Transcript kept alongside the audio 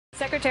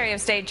Secretary of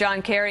State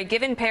John Kerry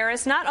giving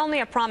Paris not only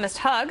a promised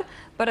hug,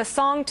 but a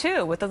song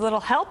too, with a little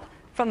help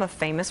from a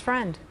famous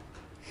friend.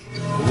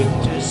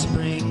 Winter,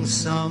 spring,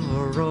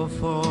 summer, or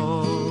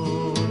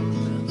fall,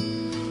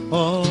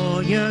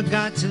 all you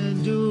got to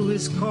do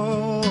is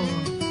call,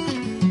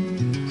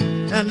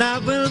 and I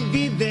will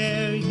be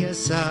there,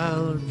 yes,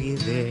 I'll be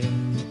there.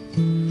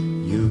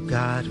 You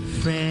got a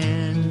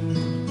friend.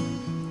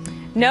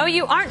 No,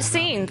 you aren't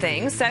seeing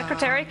things.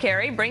 Secretary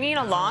Kerry bringing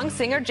along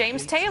singer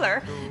James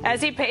Taylor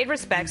as he paid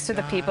respects to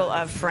the people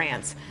of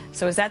France.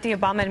 So is that the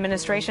Obama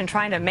administration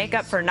trying to make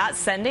up for not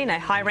sending a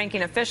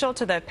high-ranking official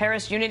to the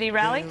Paris Unity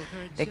rally?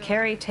 The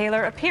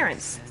Kerry-Taylor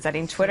appearance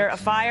setting Twitter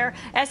afire.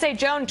 S.A.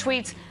 Joan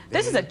tweets,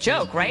 "This is a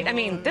joke, right? I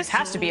mean, this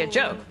has to be a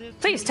joke.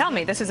 Please tell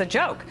me this is a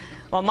joke."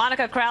 While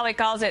Monica Crowley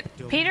calls it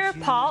Peter,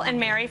 Paul, and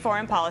Mary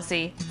foreign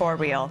policy for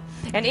real.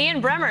 And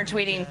Ian Bremmer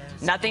tweeting,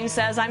 "Nothing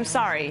says I'm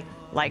sorry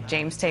like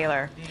James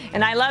Taylor."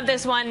 And I love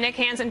this one. Nick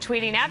Hansen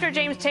tweeting, "After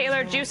James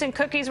Taylor, juice and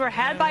cookies were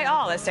had by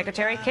all as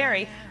Secretary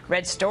Kerry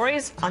read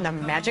stories on the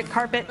magic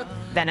carpet,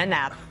 then a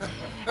nap."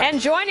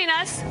 And joining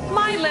us,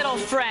 my little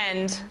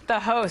friend, the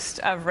host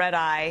of Red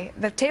Eye.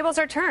 The tables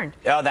are turned.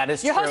 Oh, that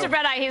is true. You're host of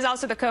Red Eye. He's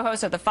also the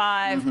co-host of The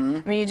Five. I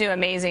mean, you do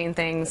amazing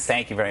things.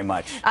 Thank you very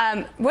much.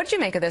 What did you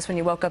make of this when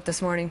you woke up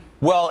this morning?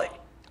 Well,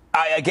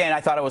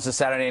 I thought it was a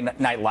Saturday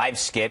Night Live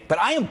skit, but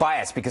I am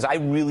biased because I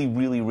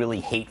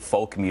really hate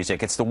folk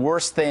music. It's the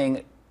worst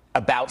thing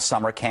about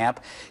summer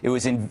camp. It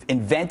was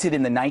invented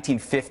in the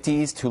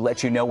 1950s to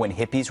let you know when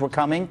hippies were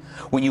coming.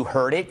 When you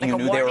heard it, you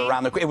knew they were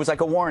around the corner. It was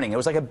like a warning. It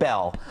was like a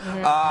bell.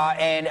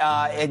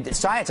 And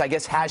science, I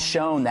guess, has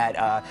shown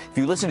that if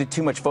you listen to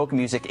too much folk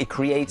music, it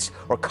creates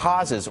or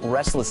causes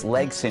restless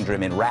leg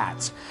syndrome in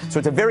rats. So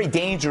it's a very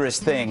dangerous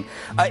thing.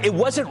 It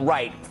wasn't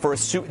right for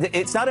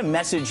it's not a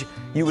message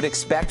you would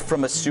expect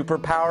from a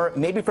superpower,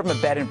 maybe from a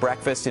bed and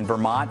breakfast in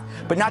Vermont,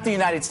 but not the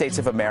United States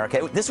of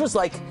America. This was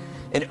like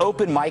an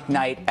open mic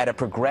night at a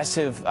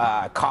progressive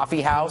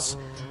coffee house.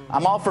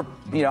 I'm all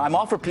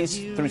for peace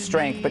through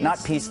strength, but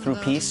not peace through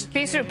peace.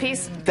 Peace through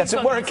peace.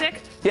 Doesn't work.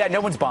 Yeah,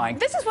 no one's buying.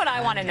 This is what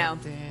I want to know.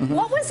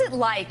 What was it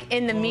like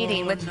in the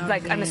meeting with,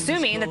 like, I'm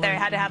assuming that they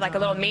had to have like a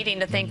little meeting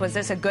to think, was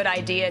this a good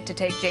idea to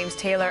take James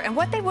Taylor, and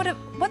what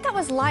that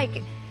was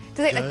like.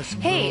 Like,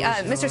 hey,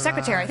 Mr.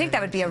 Secretary, I think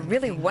that would be a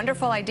really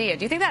wonderful idea.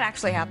 Do you think that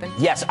actually happened?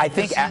 Yes, I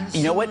think,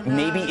 you know what,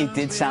 maybe it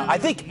did sound, I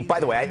think,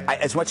 by the way,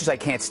 as much as I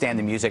can't stand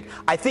the music,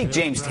 I think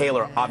James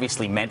Taylor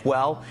obviously meant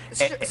well.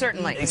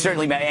 Certainly. He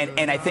certainly meant,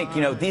 and I think,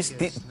 you know,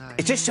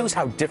 it just shows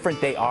how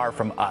different they are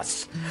from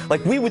us.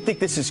 Like, we would think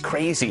this is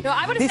crazy. No,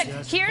 I would have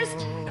said,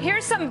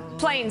 here's some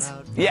planes.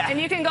 Yeah. And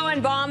you can go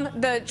and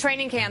bomb the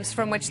training camps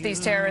from which these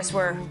terrorists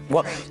were.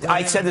 Well,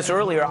 I said this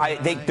earlier,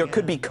 there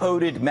could be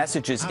coded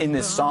messages in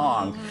this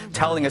song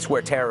telling us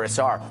where terrorists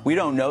are. We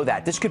don't know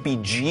that. This could be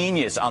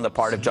genius on the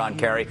part of John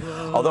Kerry,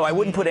 although I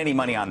wouldn't put any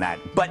money on that.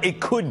 But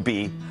it could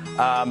be.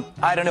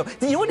 I don't know.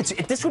 You know what?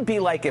 This would be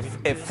like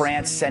if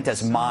France sent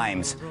us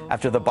mimes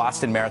after the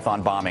Boston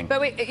Marathon bombing.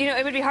 But wait, you know,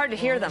 it would be hard to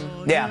hear them.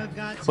 Yeah.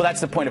 Well, that's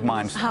the point of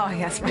mimes. Oh,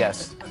 yes.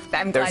 Yes.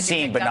 I'm They're glad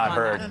seen but not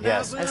heard. That.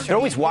 Yes. They're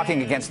always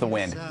walking against the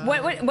wind.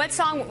 What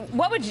song?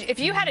 What would you, if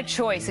you had a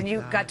choice and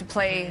you got to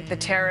play the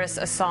terrorists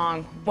a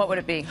song? What would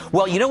it be?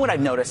 Well, you know what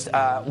I've noticed?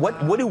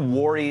 What do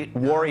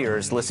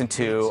warriors listen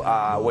to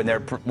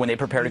when they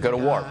prepare to go to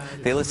war?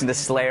 They listen to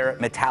Slayer,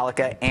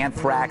 Metallica,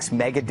 Anthrax,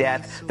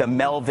 Megadeth, the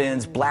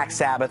Melvins, Black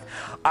Sabbath.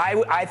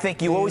 I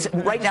think you always.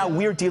 Right now,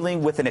 we're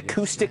dealing with an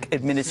acoustic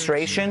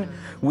administration.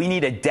 We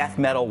need a death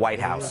metal White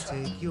House.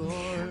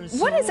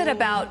 What is it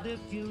about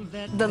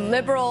the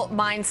liberal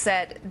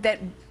mindset that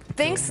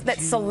thinks that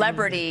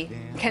celebrity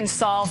can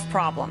solve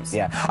problems?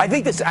 Yeah, I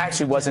think this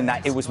actually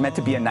it was meant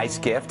to be a nice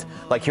gift.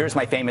 Like, here's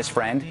my famous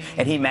friend,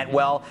 and he meant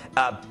well.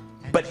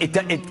 But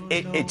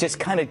it just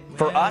kind of,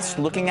 for us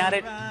looking at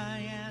it,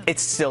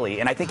 it's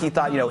silly. And I think he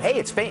thought, you know,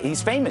 hey,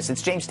 he's famous.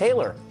 It's James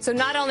Taylor. So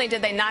not only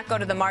did they not go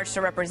to the march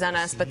to represent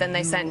us, but then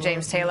they sent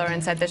James Taylor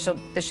and said this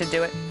should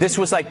do it. This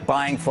was like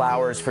buying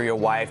flowers for your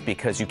wife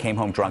because you came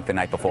home drunk the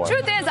night before. The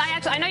truth is,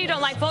 I know you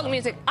don't like folk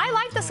music. I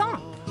like the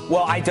song.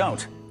 Well, I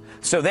don't.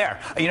 So there.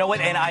 You know what?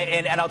 And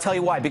I'll tell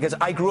you why. Because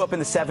I grew up in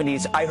the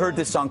 70s. I heard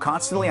this song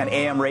constantly on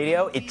AM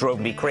radio. It drove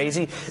me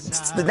crazy.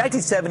 The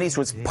 1970s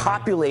was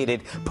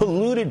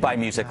polluted by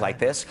music like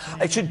this.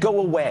 It should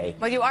go away.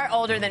 Well, you are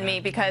older than me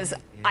because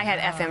I had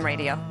FM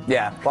radio.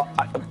 Yeah. Well,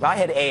 I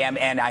had AM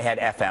and I had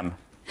FM.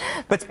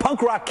 But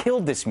punk rock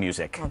killed this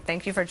music. Well,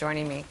 thank you for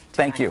joining me tonight.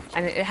 Thank you.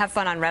 And have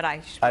fun on Red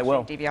Eye. I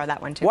will. DVR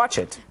that one too. Watch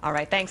it. All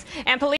right. Thanks. And police